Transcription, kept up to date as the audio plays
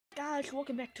guys,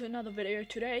 welcome back to another video.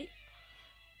 Today,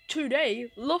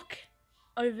 look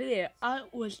over there. I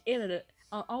was edited.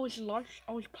 I was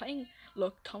playing.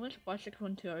 Look, Thomas by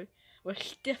 612 with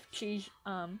Stiff Cheese.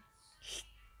 That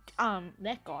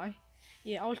guy.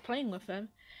 Yeah, I was playing with him,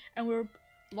 and we were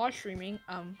live streaming.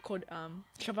 Called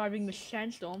Surviving the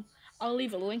Sandstorm. I'll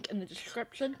leave a link in the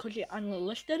description because he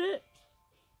unlisted it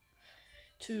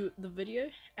to the video,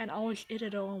 and I was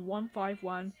edited on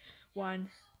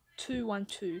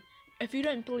 1511212. If you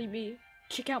don't believe me,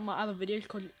 check out my other videos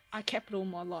because I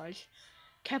capitalized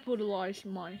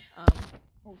my my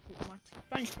phone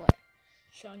flat.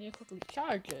 So I need to quickly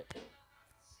charge it.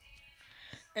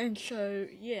 And so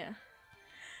yeah,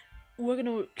 we're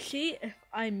gonna see if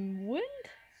I'm win.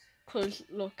 Cause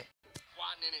look,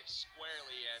 squatting in it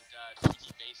squarely, and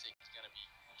TBT Basic is gonna be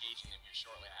engaging them here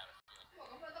shortly. I have a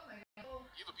feeling.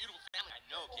 You have a beautiful family. I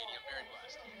know, Katie. I'm very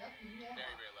blessed.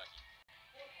 Very, very lucky.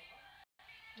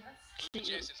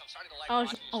 Jay, since I'm starting to like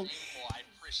watching your stream, I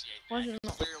appreciate that. Why is it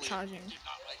not Clearly, charging? you did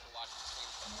not like to watch the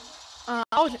stream.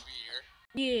 I was.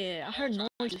 Yeah, I heard noises.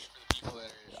 For the people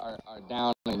that are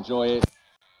down and enjoy it.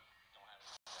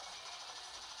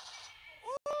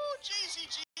 Ooh,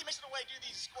 JCG makes it away. Dude,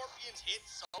 these scorpions hit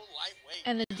so lightweight.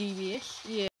 And the DBS,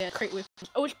 yeah, crate weapons.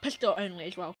 It was pistol only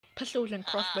as well. Pistols and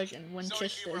crossbows and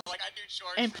Winchesters. Like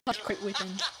and plus crate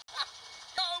weapons. Yo,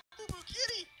 Boo Boo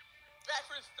Kitty! Back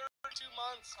for 32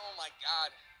 months. Oh my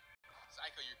god.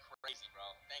 Psycho, you're crazy, bro.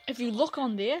 Thank you. If you look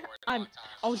on there, I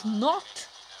was knocked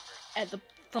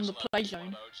from the play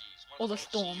zone or the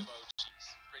storm.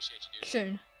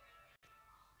 Soon.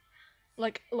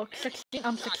 Like, look, 16.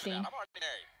 I'm 16. I'm already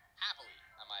married. Happily,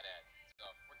 I might add. So,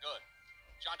 we're good.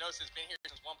 John Dos has been here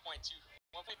since 1.52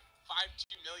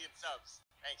 million subs.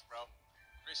 Thanks, bro.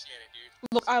 Appreciate it, dude.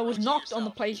 Look, I was knocked on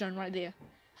the play zone right there.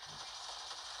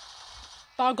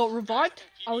 But I got revived.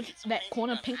 I was that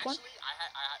corner pink one. Actually, I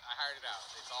hired it out.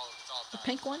 It's all the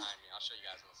pink one. I'll show you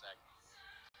guys in a sec.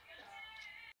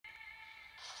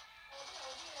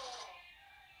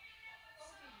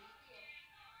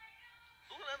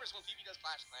 Who remembers when PB does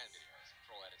Clash Clan videos?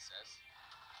 Troll Edit says.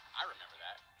 I remember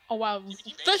that. Oh wow.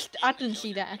 First, I didn't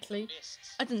see that actually.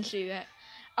 I didn't see that.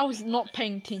 I was not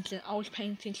paying attention. I was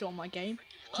paying attention on my game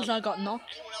because I got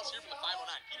knocked. Anyone else here from the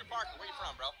 509? Peter Parker, where you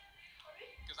from, bro?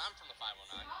 Because I'm from the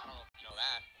 509. I don't know if you know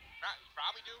that. You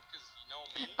probably do, because you know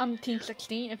me. I'm Team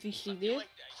 16, if you see there. Like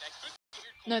that could be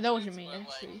no, that wasn't me,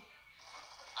 actually.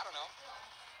 I don't know.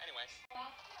 Anyway,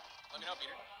 let me know,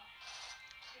 Peter.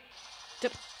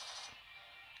 Don't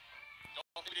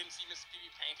think we didn't see Miss PB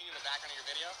painting in the background of your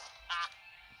video?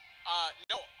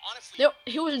 No, honestly. No,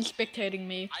 he wasn't spectating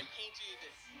me. I painted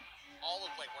all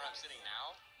of, like, where I'm sitting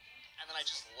now, and then I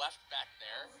just left back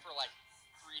there for, like,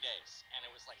 3 days, and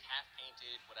it was like half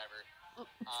painted, whatever.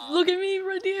 Look at me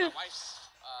right there. My wife's,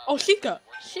 oh, Seagut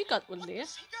was there.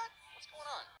 Seagut? What's going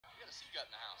on? We got a Seagut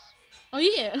in the house. Oh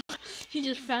yeah, he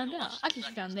just found out. I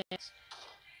just found that.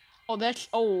 Oh, that's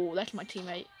my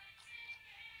teammate.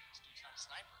 This dude's not a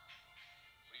sniper,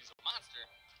 but he's a monster.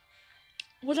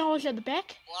 Was I always at the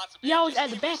back? Yeah, I was at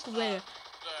the back there.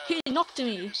 He knocked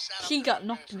me. Seagut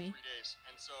knocked me.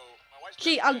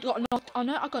 See, I got knocked. Oh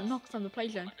no, I got knocked from the play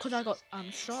zone because I got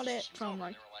shot at from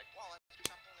like.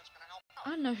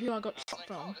 I don't know who I got shot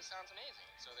from.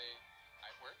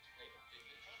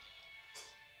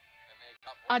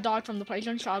 I died from the play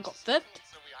zone, so I got fifth,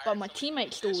 but my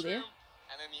teammate's still there.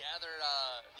 And then the other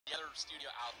studio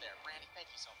out there, Brandy,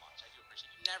 thank you so much. I do appreciate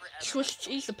you. Never ever. Swiss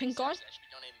cheese, the pink guy. That should be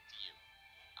donated to you.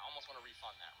 I almost want to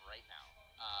refund that right now.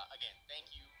 Again, thank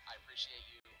you. I appreciate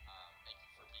you. Thank you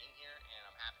for being here, and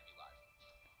I'm happy to be live.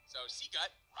 So,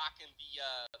 Seagut rocking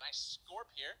the nice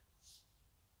Scorp here.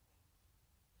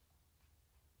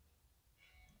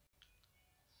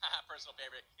 Personal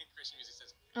favorite. Christian Music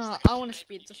says. I want to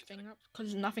speed this thing up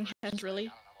because nothing happens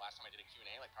really. I don't know. The last time I did a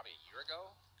Q&A, like probably a year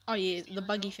ago. Oh yeah, the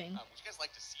buggy thing. Would you guys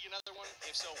like to see another one?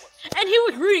 If so, what? And he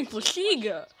was rooting for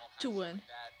Seagut to win.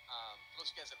 For those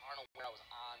of you guys that aren't aware, I was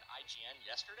on IGN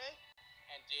yesterday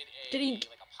and did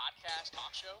like a podcast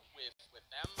talk show with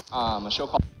them. A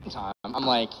show called Time. I'm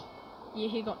like,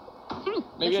 yeah, he got.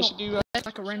 Maybe I should do. That's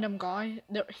like a random guy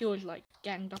that he was like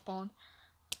ganged up on.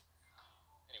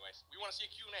 Anyways, we want to see a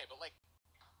Q&A, but like.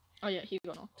 Oh yeah, he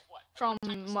got knocked from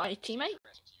my teammate,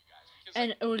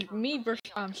 and it was me versus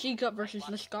Seagut versus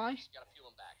this guy.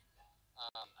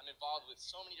 I'm involved with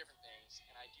so many different things,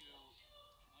 and I do.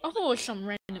 I thought it was some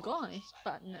random guy,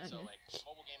 but no. So like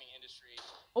mobile gaming industry.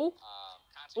 Oh.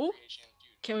 Content creation,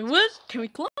 dude. Can we win? Can we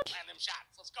clutch? Land them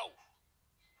shots. Let's go.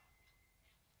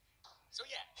 So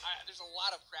yeah, there's a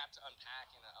lot of crap to unpack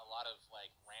and a lot of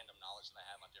like random knowledge that I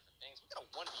have on different things. We got a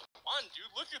 1v1 fun, dude.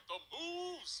 Look at the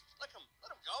moves. Let him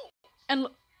go. And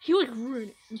look, he was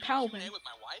rude and powerful. With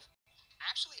my wife.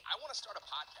 Actually, I want to start a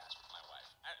podcast with my wife.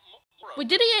 Wait,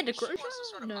 did he add the cruise?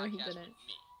 No, he didn't.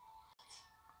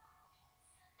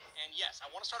 And yes, I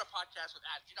want to start a podcast with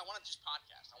Ad. Dude, I want to just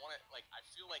podcast. I want to, like, I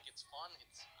feel like it's fun.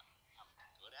 I'm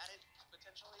good at it,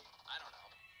 potentially. I don't know.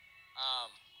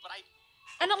 But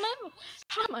And I never,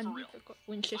 I never got I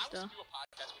Winchester. was to do a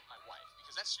podcast with my wife,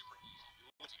 because that's super easy. We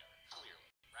live together, clearly,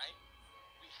 right?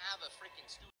 We have a freaking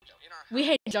studio in our house. We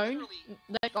had Zone.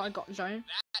 That guy got Zone.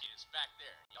 That is back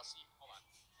there. Y'all see? Hold on.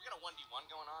 We got a 1v1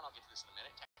 going on. I'll get to this in a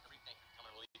minute. Thank you for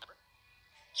coming to leave.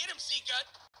 Get him, Seagut!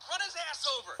 Run his ass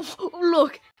over!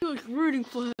 Look, he was rooting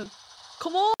for him.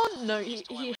 Come on! No, He's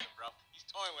toying with him, bro. He's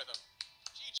toying with him.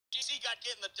 Seagut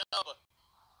getting the dub.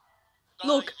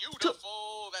 Look,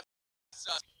 beautiful. That's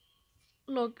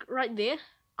look right there.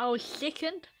 I was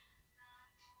second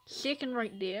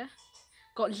right there.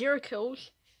 Got 0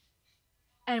 kills,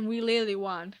 and we literally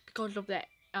won because of that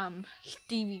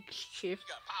Stevie shift.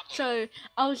 So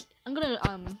I'm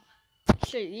gonna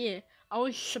say yeah. I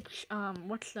was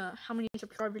how many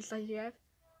subscribers does he have?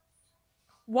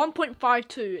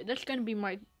 1.52. That's gonna be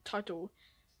my title.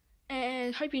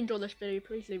 And hope you enjoyed this video.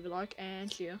 Please leave a like and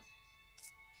see ya.